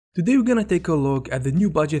Today we're gonna take a look at the new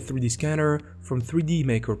budget 3D scanner from 3D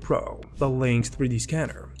Maker Pro, the Lynx 3D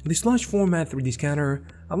scanner. This large format 3D scanner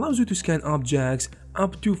allows you to scan objects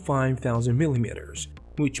up to 5000 millimeters,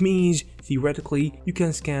 which means theoretically you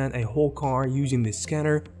can scan a whole car using this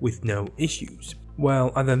scanner with no issues.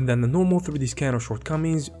 Well, other than the normal 3D scanner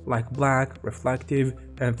shortcomings like black, reflective,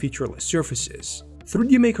 and featureless surfaces.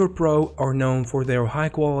 3D Maker Pro are known for their high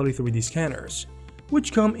quality 3D scanners,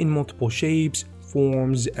 which come in multiple shapes,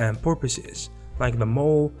 forms, and purposes, like the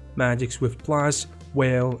Mole, Magic Swift Plus,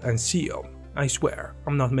 Whale, and Seal. I swear,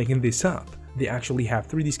 I'm not making this up, they actually have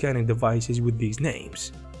 3D scanning devices with these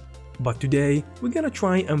names. But today, we're gonna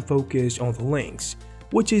try and focus on the Lynx,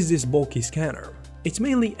 which is this bulky scanner. It's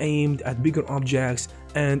mainly aimed at bigger objects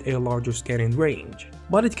and a larger scanning range,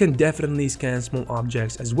 but it can definitely scan small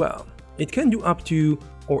objects as well. It can do up to,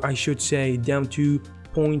 or I should say down to,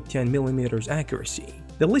 0.10 millimeters accuracy.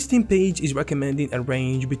 The listing page is recommending a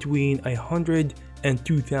range between 100 and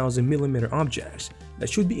 2000 millimeter objects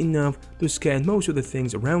that should be enough to scan most of the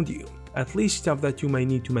things around you, at least stuff that you may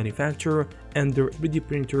need to manufacture under a 3D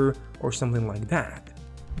printer or something like that.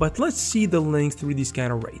 But let's see the Lynx 3D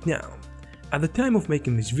scanner right now. At the time of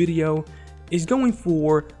making this video, it's going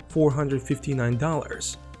for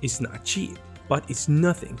 $459. It's not cheap, but it's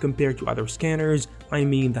nothing compared to other scanners, I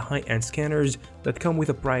mean the high-end scanners that come with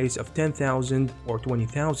a price of $10,000 or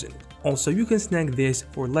 $20,000. Also, you can snag this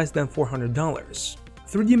for less than $400.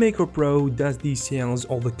 3D Maker Pro does these sales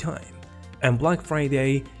all the time, and Black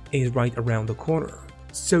Friday is right around the corner,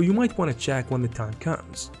 so you might want to check when the time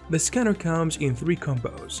comes. The scanner comes in 3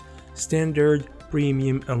 combos: Standard,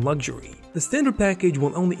 Premium, and Luxury. The Standard package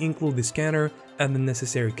will only include the scanner and the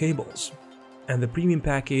necessary cables, and the Premium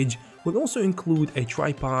package will also include a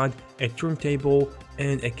tripod, a turntable,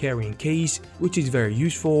 and a carrying case, which is very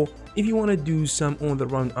useful if you want to do some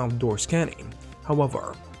on-the-run outdoor scanning.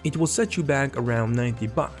 However, it will set you back around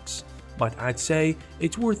 $90, but I'd say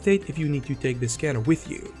it's worth it if you need to take the scanner with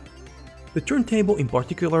you. The turntable in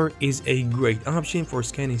particular is a great option for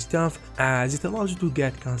scanning stuff as it allows you to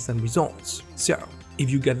get constant results. So, if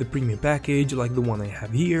you get the premium package like the one I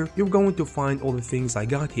have here, you're going to find all the things I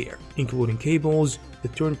got here, including cables, the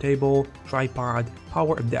turntable, tripod,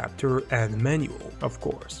 power adapter, and manual, of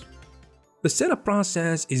course. The setup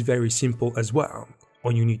process is very simple as well.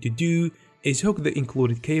 All you need to do is hook the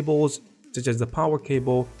included cables, such as the power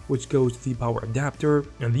cable, which goes to the power adapter,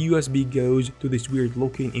 and the USB goes to this weird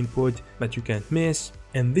looking input that you can't miss,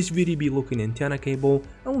 and this VDB looking antenna cable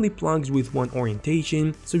only plugs with one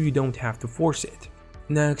orientation, so you don't have to force it.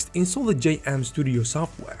 Next, install the JM Studio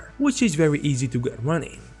software, which is very easy to get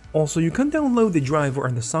running. Also, you can download the driver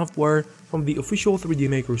and the software from the official 3D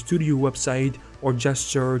Maker Studio website or just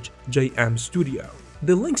search JM Studio.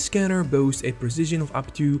 The Lynx scanner boasts a precision of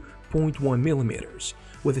up to 0.1 millimeters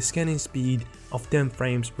with a scanning speed of 10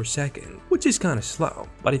 frames per second, which is kinda slow,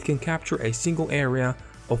 but it can capture a single area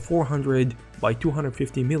of 400 by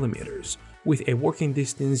 250 millimeters with a working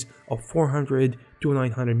distance of 400 to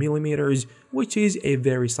 900 millimeters, which is a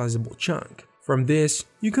very sizable chunk. From this,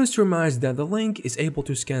 you can surmise that the Lynx is able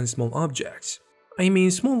to scan small objects. I mean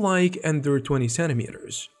small like under 20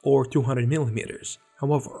 centimeters or 200 millimeters.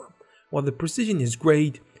 However, while the precision is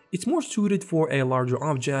great, it's more suited for a larger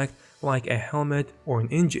object like a helmet or an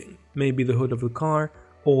engine, maybe the hood of the car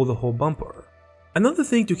or the whole bumper. Another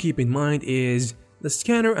thing to keep in mind is the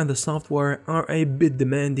scanner and the software are a bit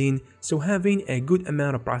demanding, so having a good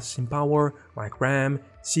amount of processing power like RAM,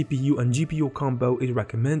 CPU, and GPU combo is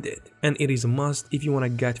recommended, and it is a must if you want to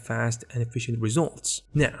get fast and efficient results.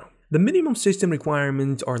 Now, the minimum system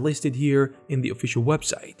requirements are listed here in the official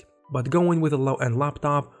website, but going with a low-end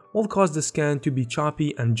laptop will cause the scan to be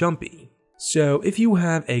choppy and jumpy. So if you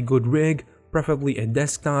have a good rig, preferably a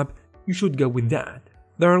desktop, you should go with that.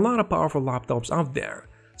 There are a lot of powerful laptops out there,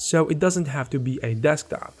 so it doesn't have to be a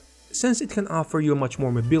desktop, since it can offer you much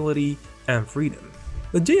more mobility and freedom.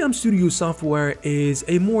 The JM Studio software is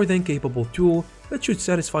a more than capable tool that should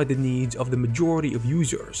satisfy the needs of the majority of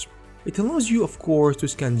users. It allows you, of course, to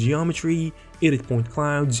scan geometry, edit point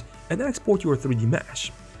clouds, and export your 3D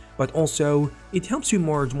mesh. But also, it helps you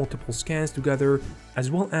merge multiple scans together, as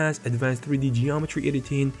well as advanced 3D geometry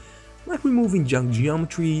editing, like removing junk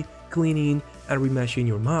geometry, cleaning, and remeshing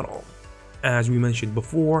your model. As we mentioned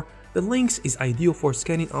before, the Lynx is ideal for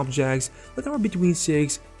scanning objects that are between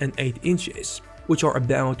 6 and 8 inches, which are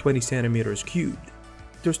about 20 centimeters cubed.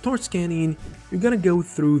 To start scanning, you're gonna go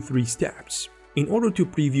through 3 steps in order to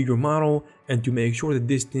preview your model and to make sure the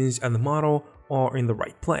distance and the model are in the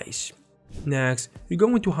right place. Next, you're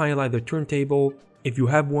going to highlight the turntable, if you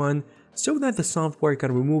have one, so that the software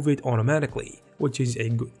can remove it automatically, which is a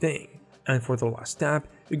good thing. And for the last step,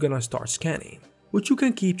 you're gonna start scanning, which you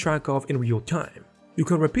can keep track of in real time. You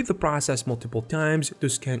can repeat the process multiple times to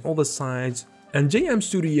scan all the sides, and JM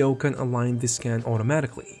Studio can align the scan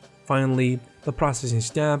automatically. Finally, the processing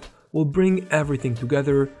step will bring everything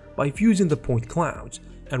together by fusing the point clouds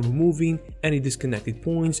and removing any disconnected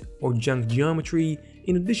points or junk geometry,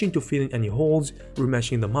 in addition to filling any holes,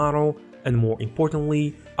 remeshing the model, and more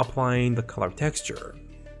importantly, applying the color texture.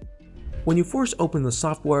 When you first open the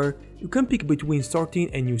software, you can pick between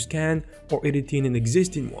starting a new scan or editing an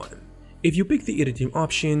existing one. If you pick the editing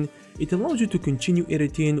option, it allows you to continue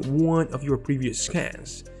editing one of your previous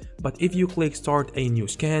scans. But if you click start a new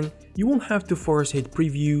scan, you will have to first hit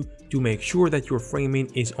preview to make sure that your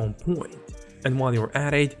framing is on point. And while you're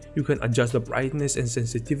at it, you can adjust the brightness and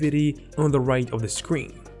sensitivity on the right of the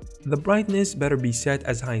screen. The brightness better be set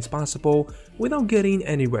as high as possible without getting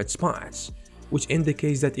any red spots, which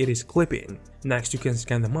indicates that it is clipping. Next, you can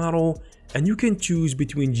scan the model and you can choose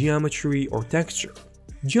between geometry or texture.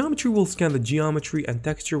 Geometry will scan the geometry and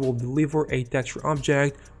texture will deliver a texture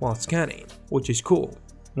object while scanning, which is cool.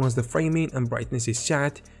 Once the framing and brightness is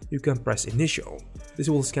set, you can press initial. This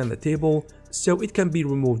will scan the table so it can be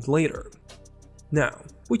removed later. Now,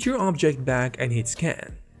 put your object back and hit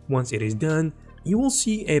scan. Once it is done, you will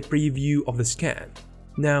see a preview of the scan.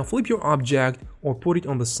 Now flip your object or put it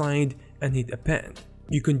on the side and hit append.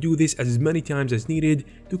 You can do this as many times as needed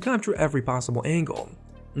to capture every possible angle.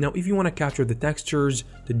 Now if you want to capture the textures,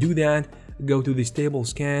 to do that, go to this table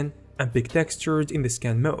scan and pick textures in the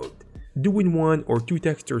scan mode. Doing 1 or 2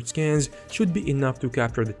 textured scans should be enough to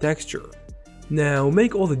capture the texture. Now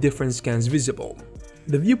make all the different scans visible.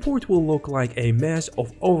 The viewport will look like a mess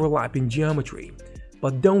of overlapping geometry,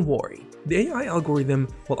 but don't worry, the AI algorithm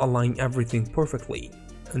will align everything perfectly.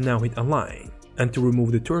 And now hit align. And to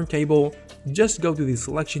remove the turntable, just go to the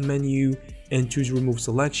selection menu and choose remove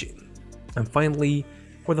selection. And finally,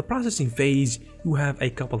 for the processing phase, you have a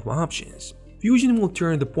couple of options. Fusion will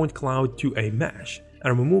turn the point cloud to a mesh,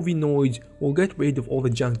 and removing noise will get rid of all the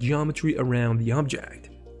junk geometry around the object.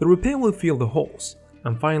 The repair will fill the holes.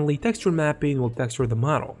 And finally, texture mapping will texture the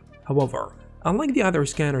model. However, unlike the other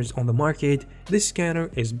scanners on the market, this scanner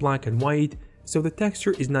is black and white, so the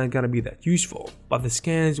texture is not gonna be that useful, but the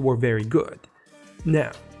scans were very good.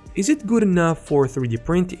 Now, is it good enough for 3D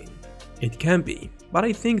printing? It can be, but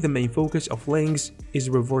I think the main focus of Lynx is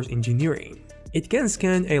reverse engineering. It can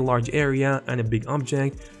scan a large area and a big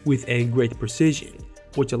object with a great precision,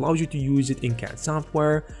 which allows you to use it in CAD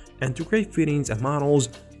software and to create fittings and models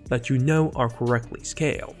that you know are correctly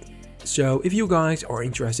scaled. So if you guys are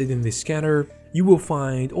interested in this scanner, you will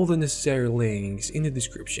find all the necessary links in the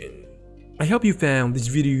description. I hope you found this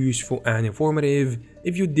video useful and informative.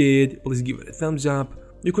 If you did, please give it a thumbs up.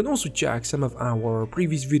 You can also check some of our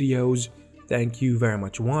previous videos. Thank you very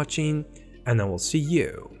much for watching, and I will see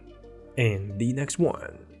you in the next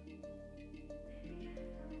one.